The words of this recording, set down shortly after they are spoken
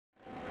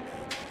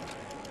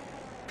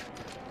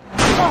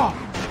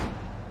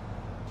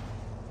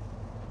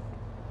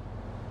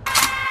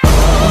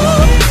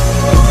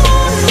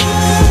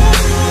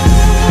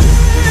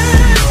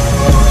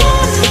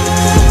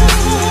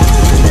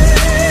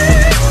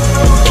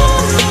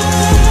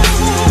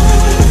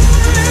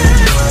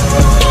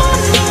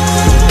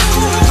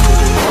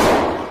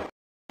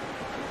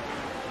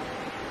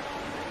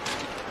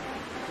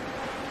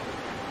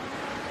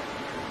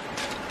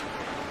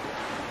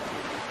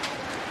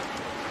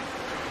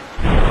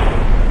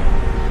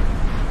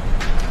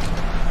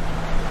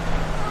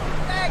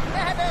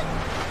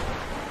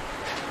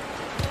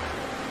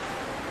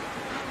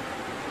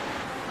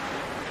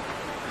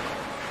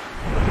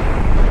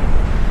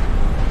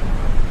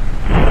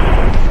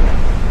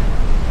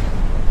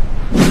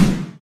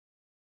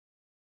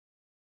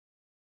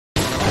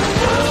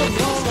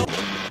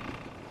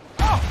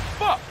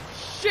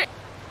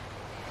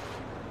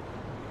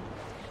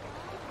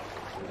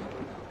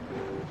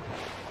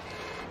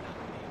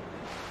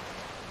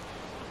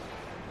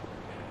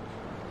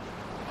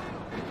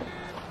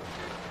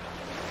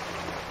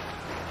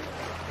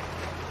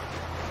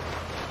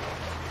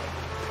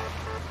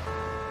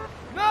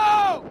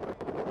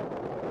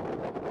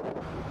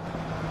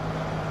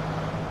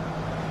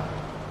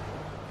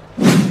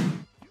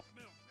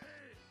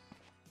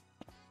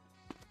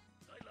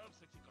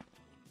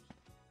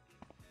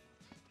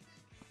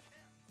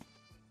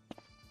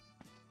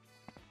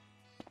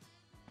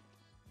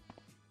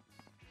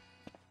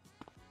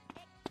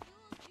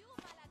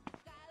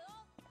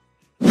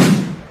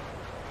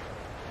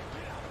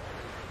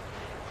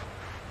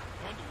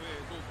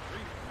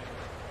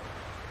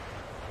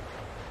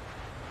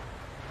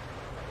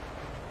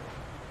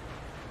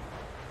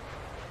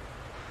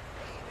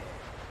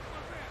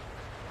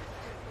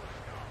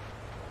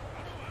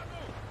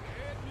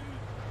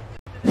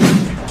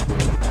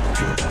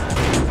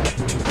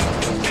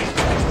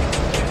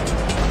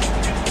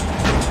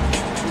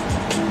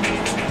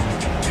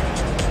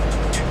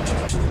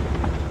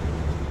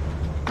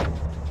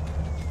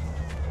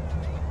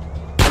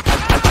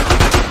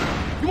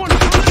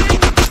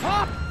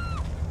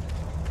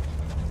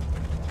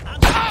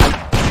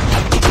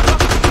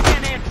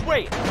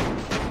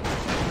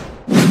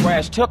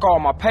Andreas took all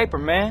my paper,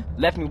 man.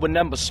 Left me with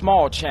nothing but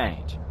small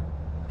change.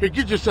 Here,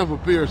 get yourself a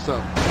beer or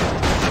something.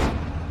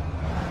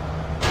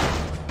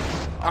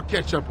 I'll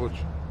catch up with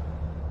you.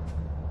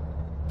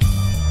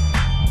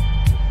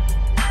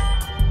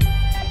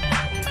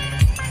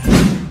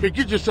 Here,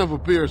 get yourself a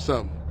beer or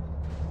something.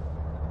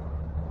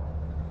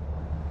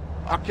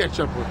 I'll catch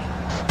up with you.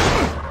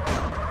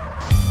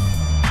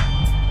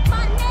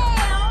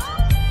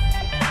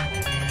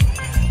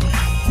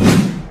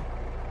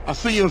 I'll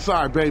see you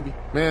inside, baby.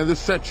 Man, this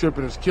set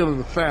tripping is killing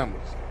the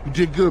families. You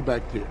did good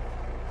back there.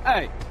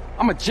 Hey,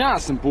 I'm a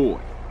Johnson boy.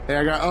 Hey,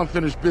 I got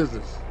unfinished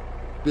business.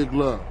 Big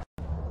love.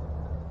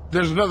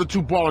 There's another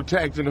 2 baller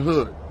tags in the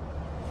hood.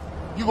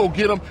 You go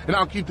get them, and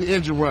I'll keep the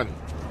engine running.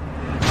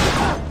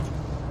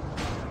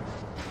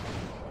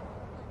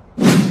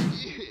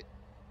 Shit.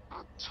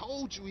 I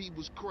told you he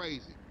was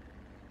crazy.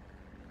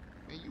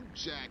 And you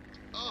jacked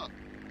up.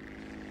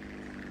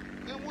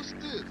 Man, what's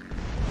this?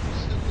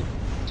 Shit look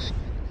ridiculous.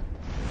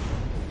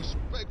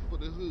 Respect for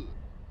the hood.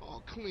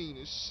 All clean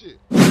as shit.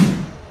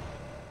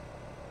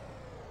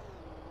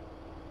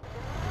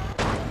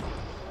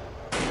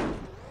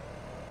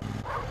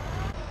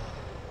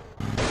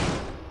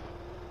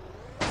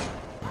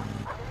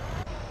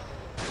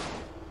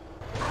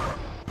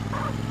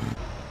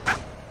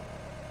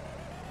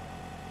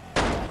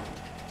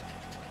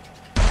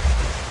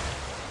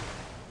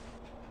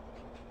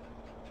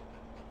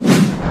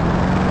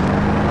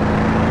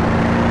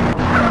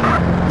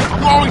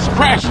 Always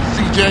crashing,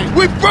 CJ.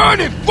 We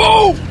burning,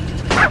 fool!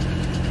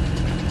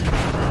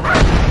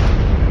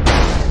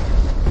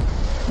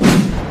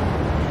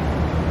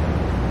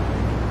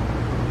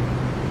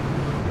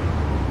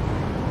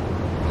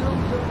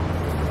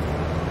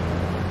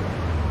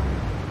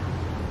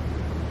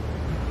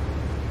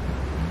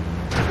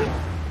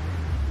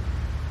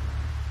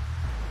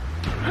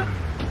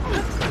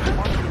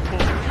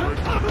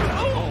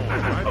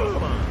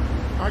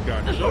 I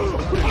got you.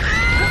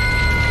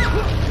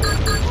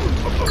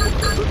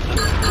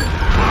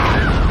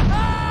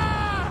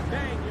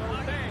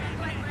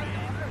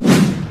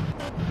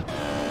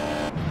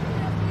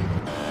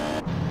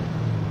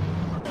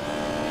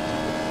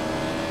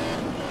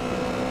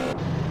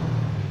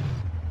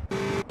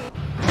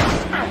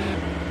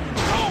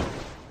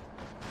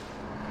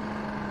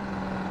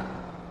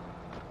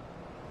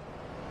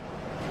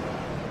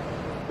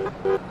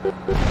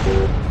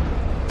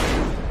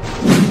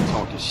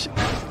 Talking shit.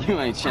 You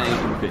ain't changed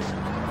a bit.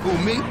 Who,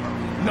 me?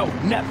 No,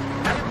 never.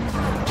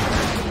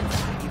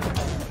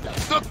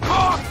 The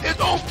car is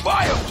on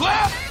fire,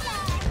 Clap!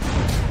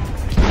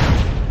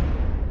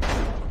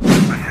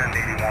 Mission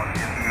 81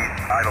 East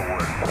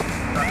Idlewood.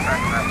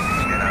 Suspect left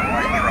in a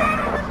white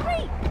truck.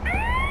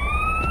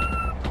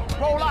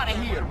 Roll out of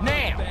here,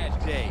 now! Bad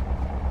day.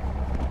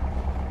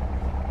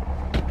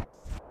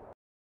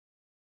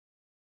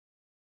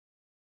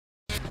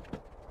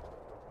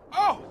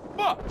 Oh,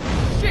 fuck!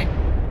 Shit!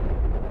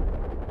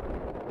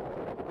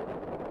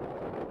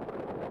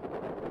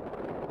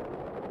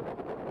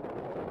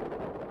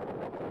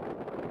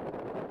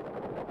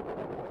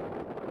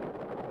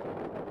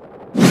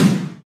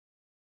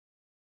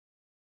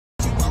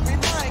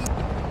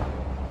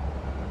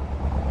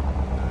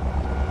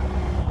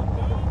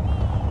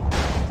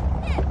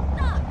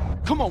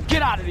 Come on,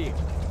 get out of there!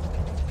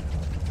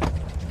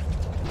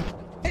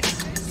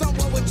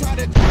 Someone would try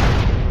to...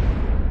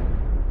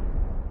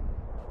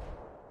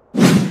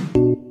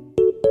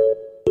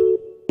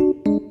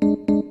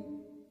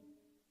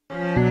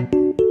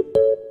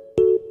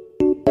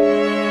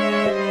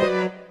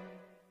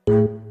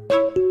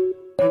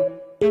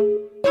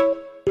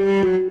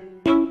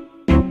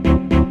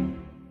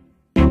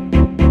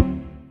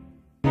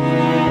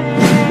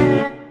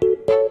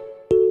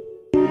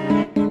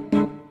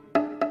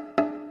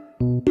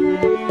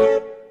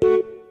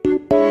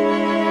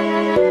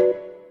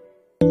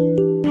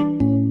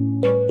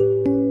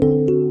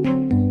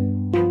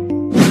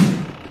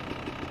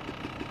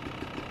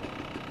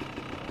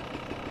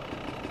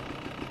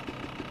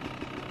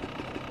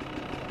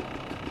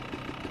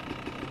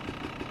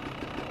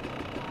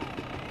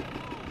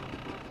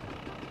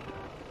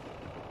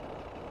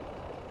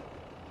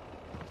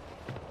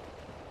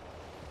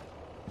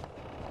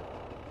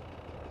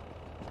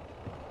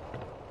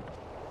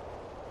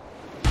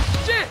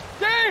 Shit!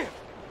 Damn!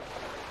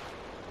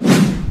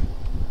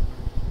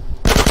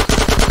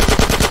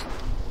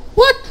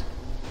 What?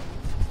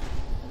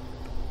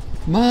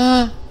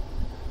 Ma? Now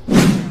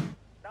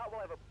will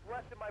I have a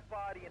breath in my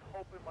body and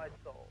hope in my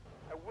soul.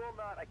 I will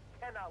not, I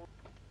cannot...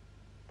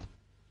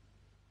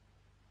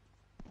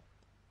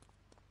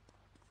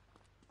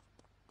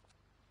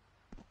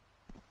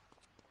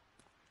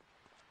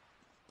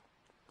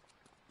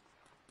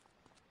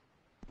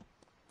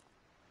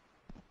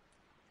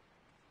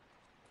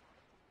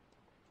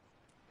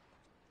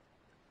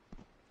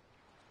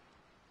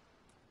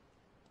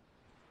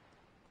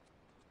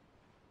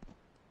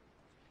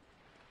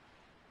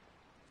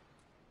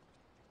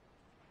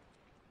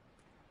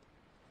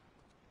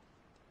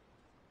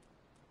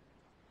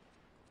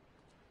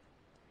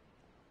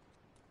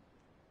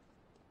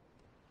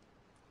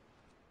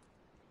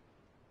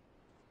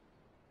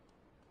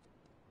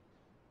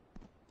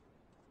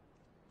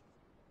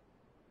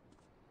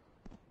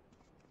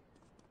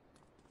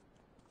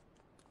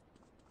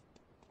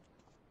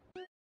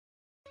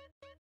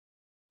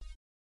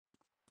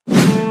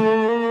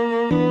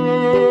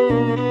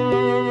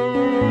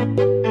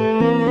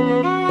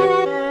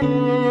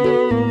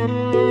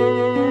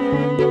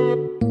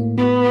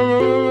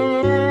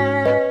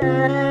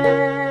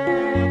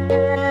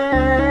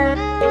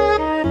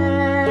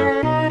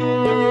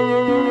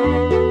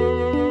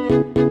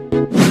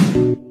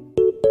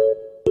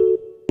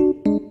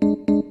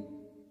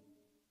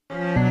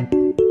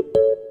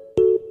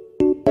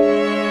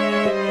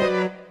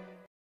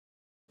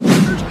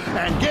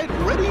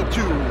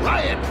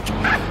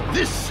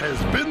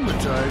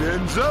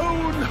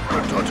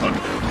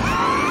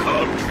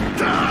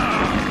 And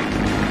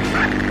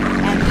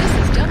this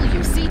is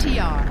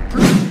WCTR.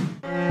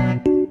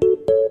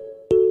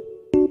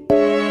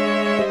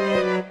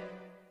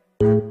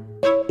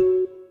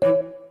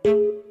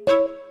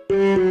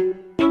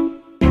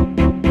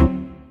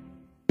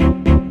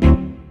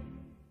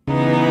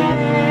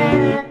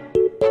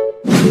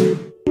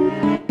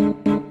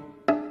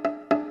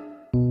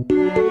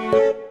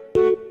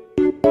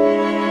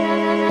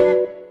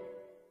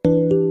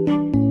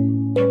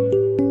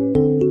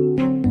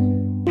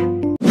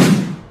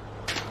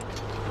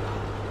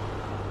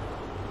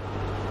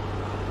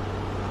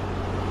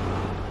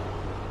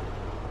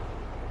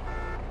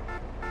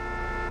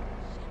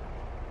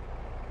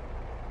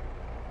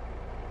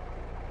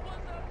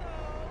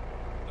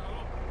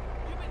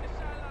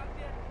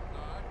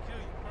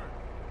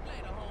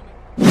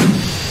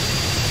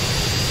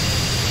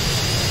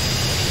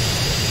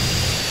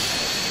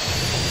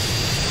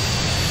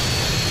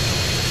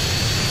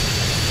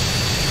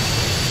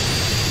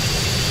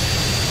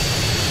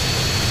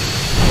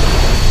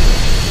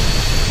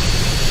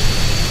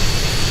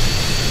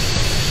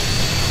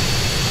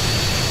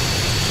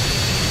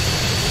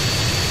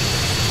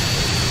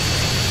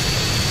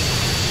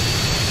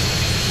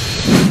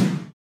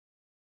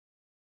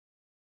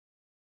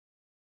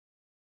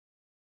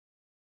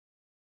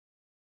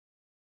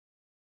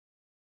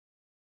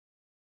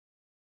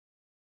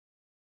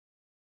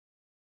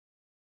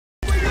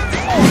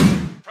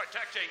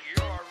 Protecting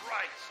your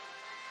rights.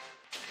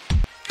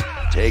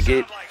 Take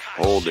it,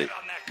 hold it,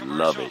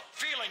 love it.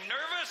 Feeling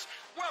nervous?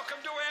 Welcome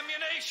to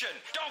Ammunition.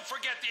 Don't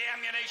forget the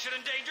Ammunition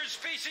Endangered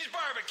Species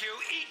Barbecue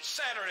each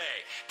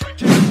Saturday.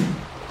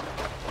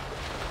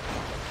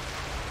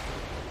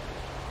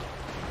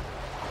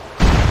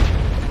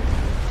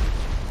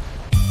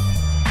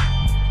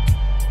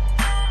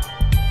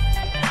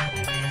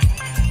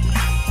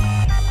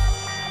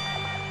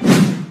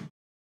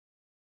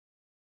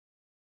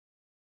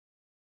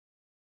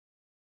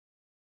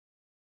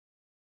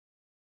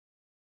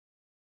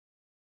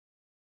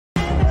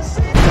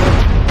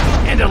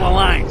 End of the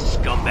line,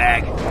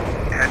 scumbag.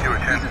 Head to a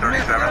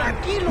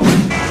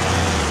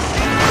 1037.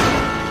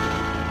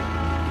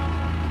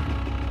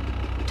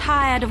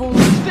 Tired of all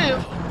this. Still,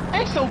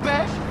 ain't so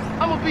bad.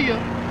 I'ma be a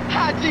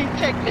hygiene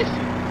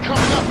technician.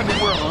 Coming up in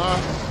the world,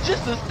 huh?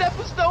 Just a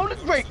stepping stone to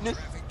greatness.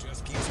 Traffic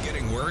just keeps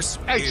getting worse.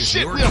 Hey, Is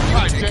shit, your Lil commute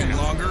Pipe taking Jam.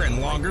 longer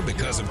and longer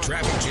because of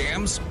traffic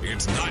jams?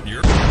 It's not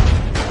your...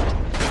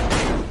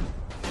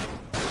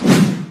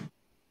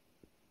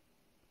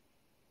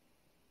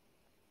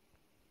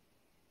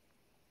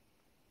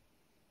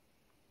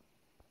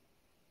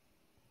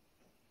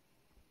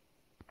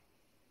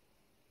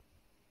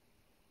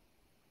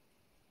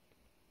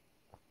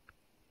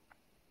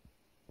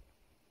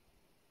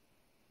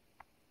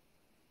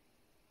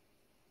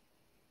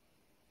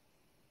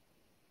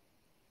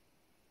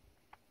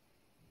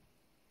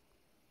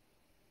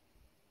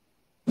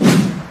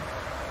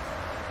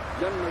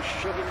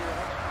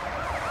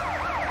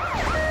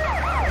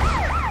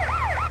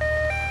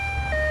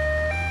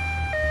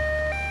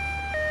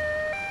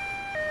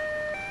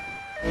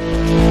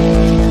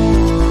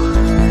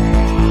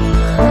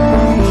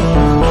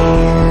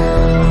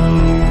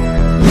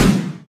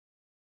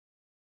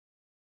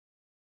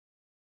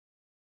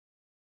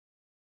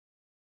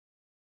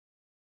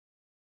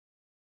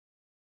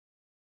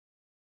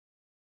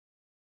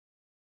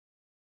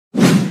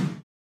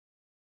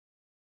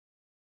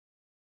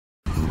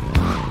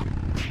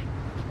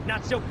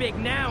 Not so big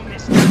now,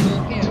 mister.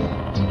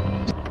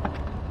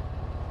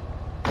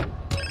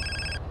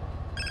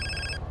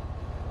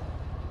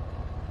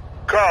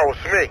 Carl,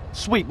 it's me.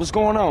 Sweet, what's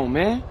going on,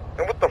 man?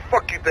 And what the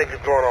fuck you think is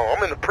going on?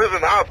 I'm in the prison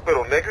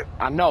hospital, nigga.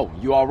 I know.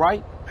 You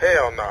alright?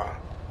 Hell nah.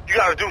 You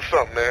gotta do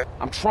something, man.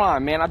 I'm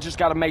trying, man. I just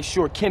gotta make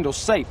sure Kendall's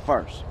safe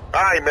first.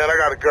 Alright, man, I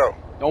gotta go.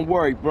 Don't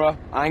worry, bruh.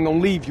 I ain't gonna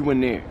leave you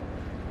in there.